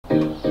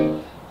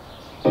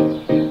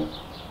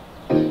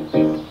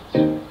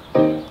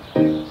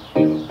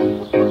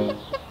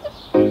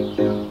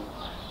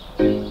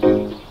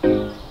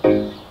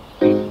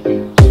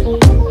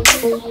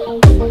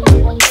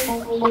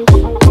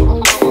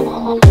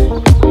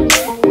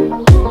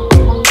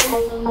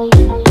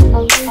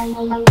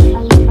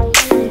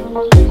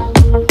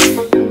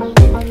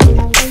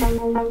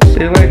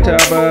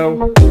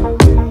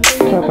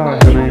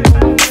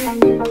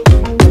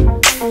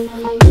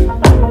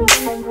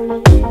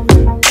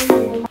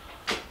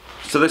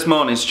So this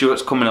morning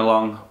Stuart's coming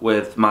along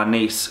with my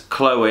niece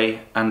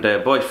Chloe and her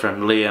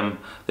boyfriend Liam.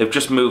 They've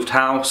just moved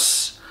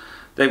house.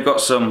 They've got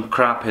some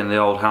crap in the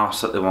old house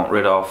that they want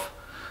rid of.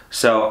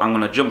 So I'm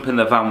going to jump in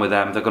the van with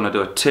them. They're going to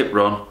do a tip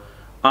run.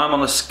 I'm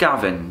on the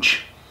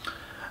scavenge.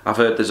 I've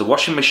heard there's a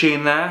washing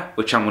machine there,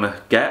 which I'm going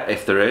to get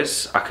if there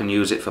is. I can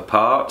use it for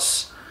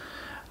parts.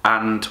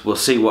 And we'll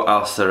see what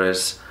else there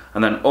is.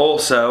 And then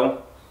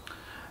also,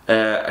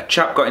 a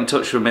chap got in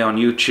touch with me on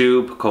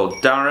YouTube called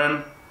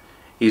Darren.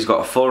 He's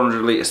got a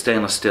 400 litre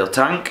stainless steel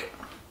tank.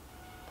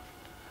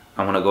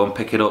 I'm going to go and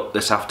pick it up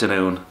this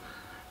afternoon.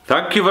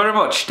 Thank you very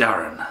much,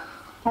 Darren.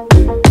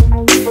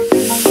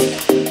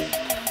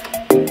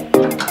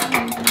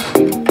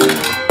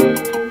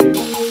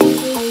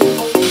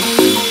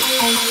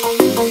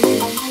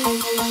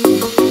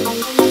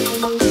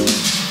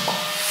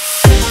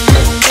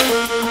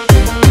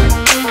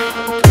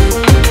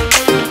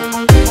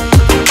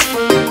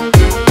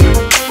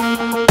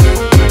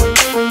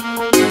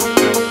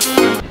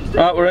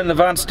 Right, we're in the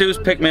van. Stu's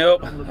picked me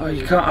up. Oh,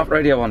 you can't have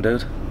radio on,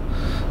 dude.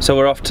 So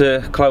we're off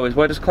to Chloe's.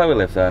 Where does Chloe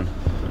live then?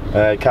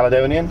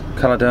 Caledonian.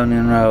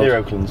 Caledonian Road. Near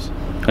Oaklands.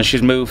 And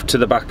she's moved to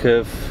the back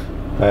of?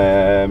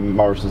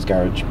 Morrison's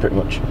garage, pretty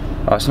much.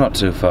 Oh, it's not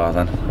too far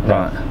then.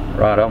 Right,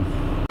 right on.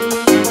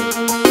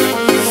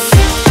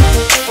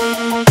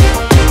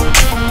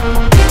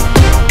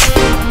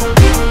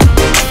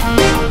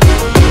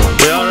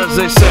 We are, as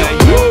they say,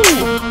 woo,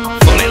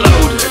 fully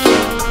loaded.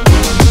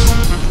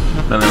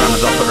 Then they ran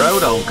us off the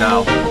road, old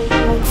gal.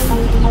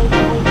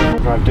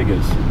 Drive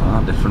diggers.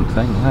 Ah, different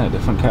thing, no,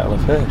 different kettle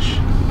of fish.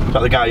 Is that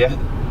the guy, yeah?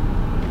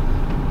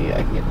 Yeah,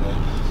 I can get there.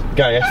 The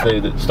guy yesterday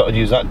that started to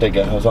use that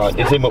digger, I was like,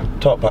 it's him up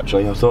top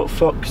actually. I thought,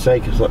 fuck's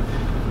sake, it's like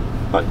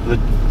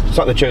it's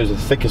like they chose the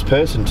thickest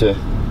person to.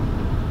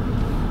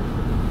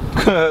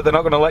 They're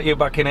not going to let you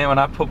back in here when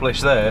I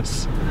publish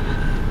this.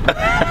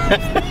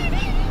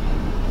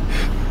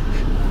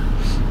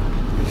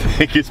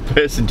 Thickest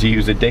person to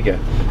use a digger.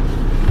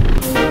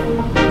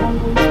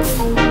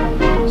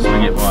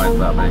 Swing it wide,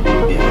 that mate.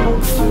 Yeah.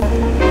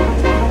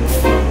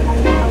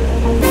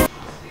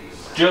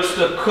 Just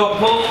a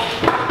couple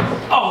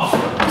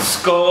of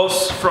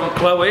scores from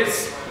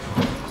Chloe's.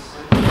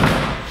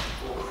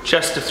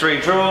 Chest of 3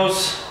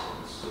 drawers.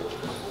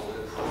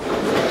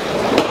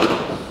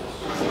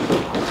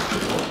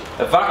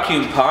 A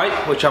vacuum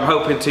pipe, which I'm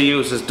hoping to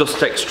use as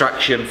dust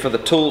extraction for the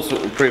tools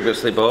that we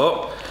previously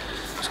bought.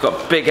 It's got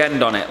a big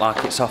end on it,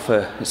 like it's off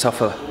a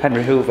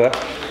Henry Hoover.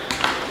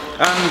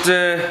 And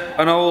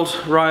an old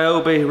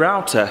Ryobi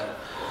router.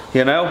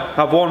 You know,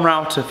 have one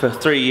router for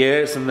 3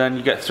 years and then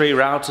you get 3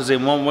 routers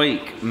in 1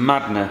 week.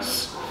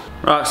 Madness.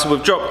 Right, so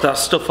we've dropped that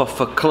stuff off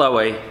for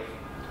Chloe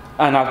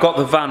and I've got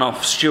the van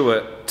off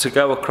Stuart to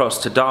go across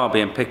to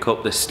Derby and pick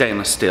up this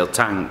stainless steel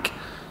tank.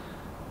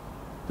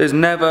 There's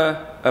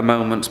never a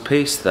moment's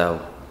peace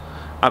though.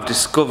 I've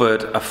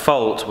discovered a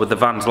fault with the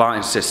van's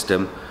lighting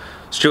system.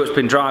 Stuart's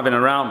been driving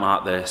around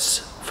like this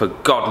for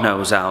God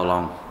knows how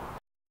long.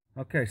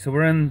 Okay, so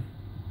we're in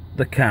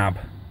the cab.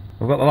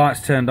 We've got the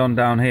lights turned on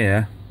down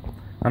here.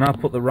 And I'll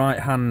put the right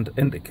hand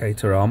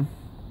indicator on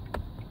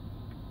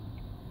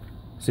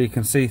so you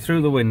can see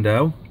through the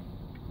window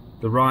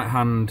the right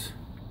hand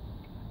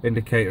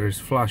indicator is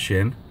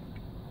flashing,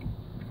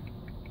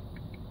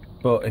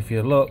 but if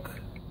you look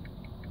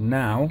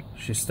now,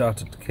 she's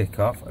started to kick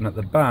off, and at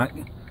the back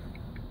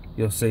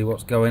you'll see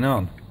what's going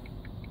on.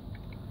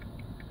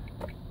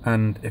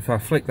 And if I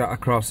flick that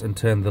across and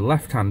turn the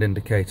left hand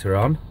indicator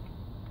on,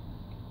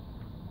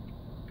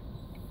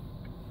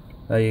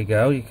 there you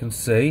go, you can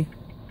see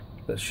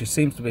that she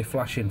seems to be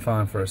flashing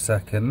fine for a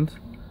second,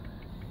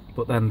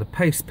 but then the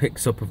pace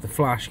picks up of the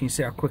flash. Can you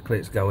see how quickly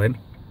it's going?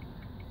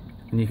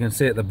 And you can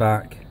see at the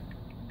back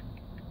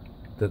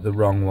that the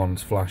wrong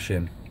one's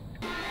flashing.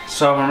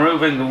 So I'm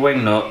removing the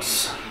wing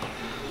nuts.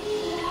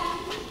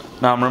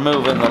 Now I'm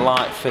removing the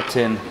light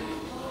fitting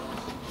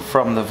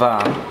from the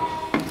van.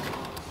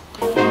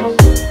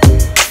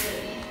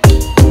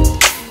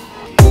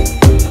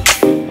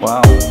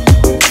 Wow,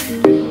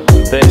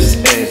 this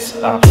is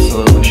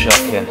absolutely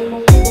shocking.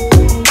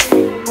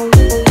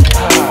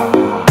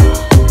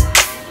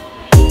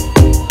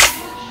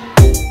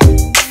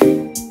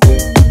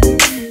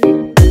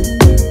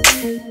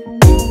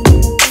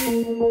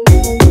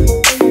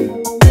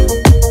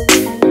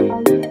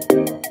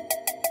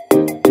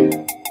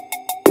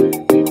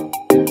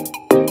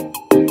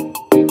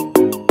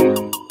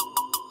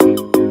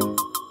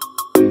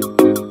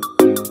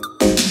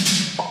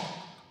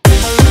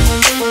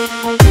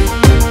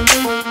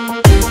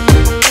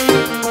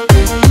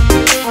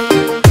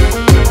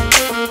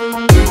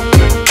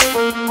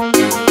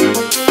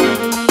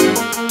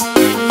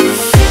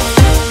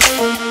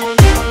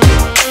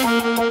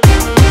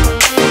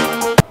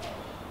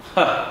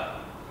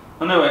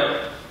 I knew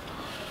it.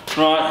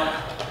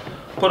 Right,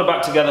 put it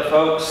back together,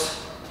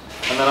 folks,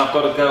 and then I've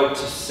got to go to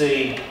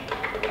see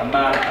a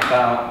man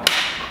about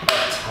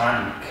a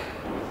tank.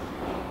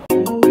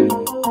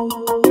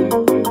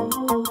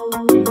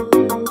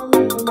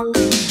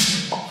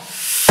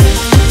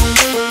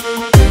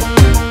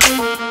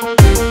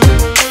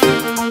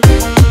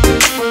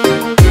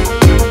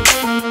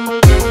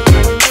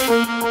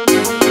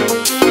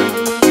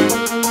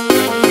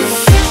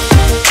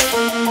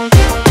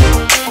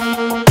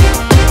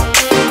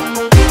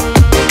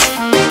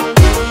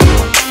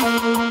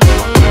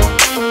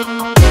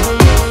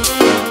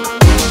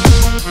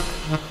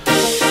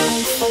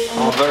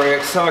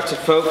 excited,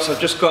 folks. I've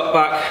just got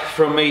back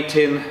from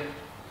meeting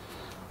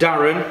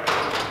Darren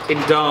in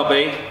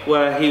Derby,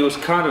 where he was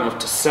kind enough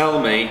to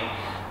sell me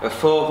a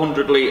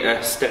 400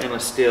 litre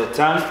stainless steel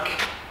tank.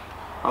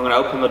 I'm going to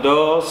open the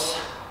doors,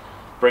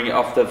 bring it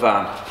off the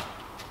van.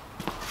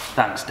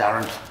 Thanks,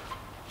 Darren.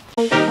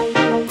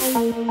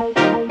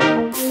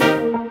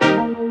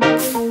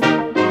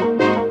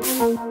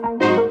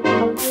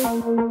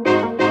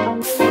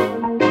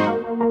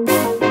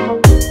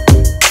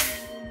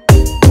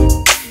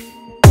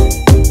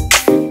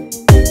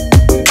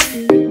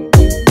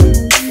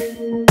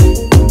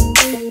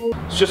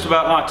 It's just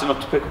about light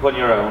enough to pick up on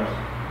your own,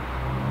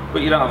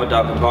 but you don't have a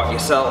dog bike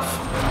yourself.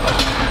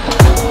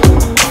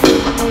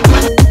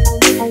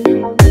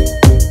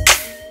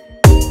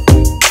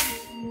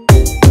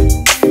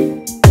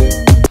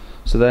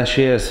 So there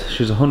she is.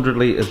 She's 100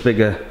 litres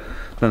bigger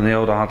than the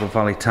old Ardle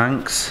Valley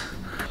tanks.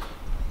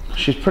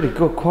 She's pretty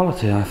good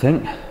quality, I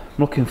think. I'm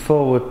looking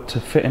forward to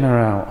fitting her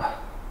out.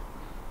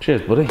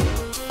 Cheers, buddy.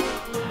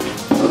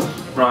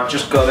 Right,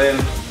 just got in.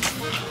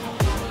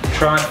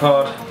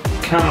 Tripod,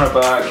 camera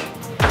bag,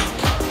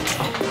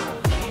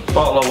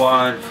 bottle of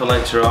wine for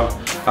later on.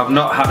 I've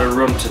not had a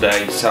run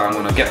today, so I'm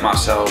going to get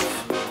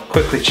myself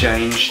quickly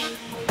changed.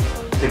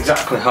 It's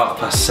exactly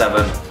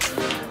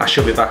 7:30. I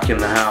should be back in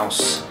the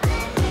house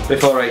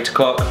before 8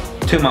 o'clock,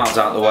 2 miles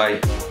out the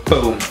way,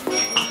 boom.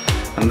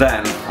 And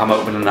then I'm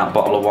opening that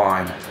bottle of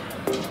wine.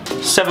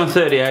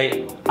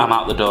 7:38, I'm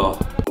out the door.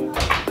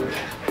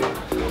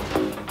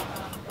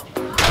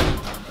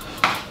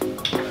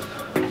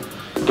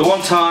 The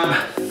one time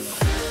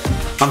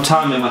I'm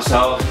timing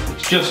myself,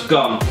 it's just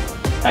gone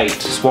 8,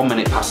 it's 1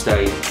 minute past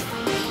 8.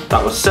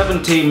 That was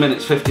 17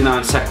 minutes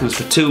 59 seconds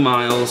for 2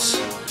 miles,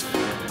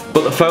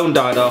 but the phone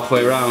died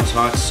halfway around, so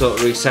I had to sort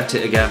of reset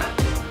it again.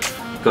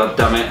 God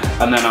damn it.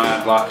 And then I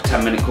had like a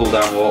 10-minute cool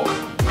down walk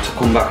to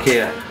come back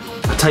here.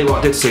 I'll tell you what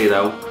I did see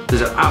though,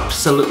 there's an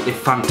absolutely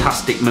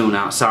fantastic moon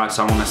outside,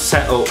 so I'm going to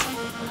set up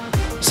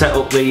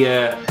the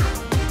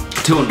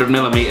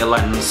 200mm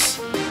lens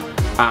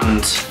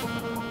and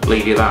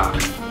leave you that,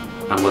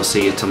 and we'll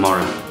see you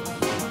tomorrow.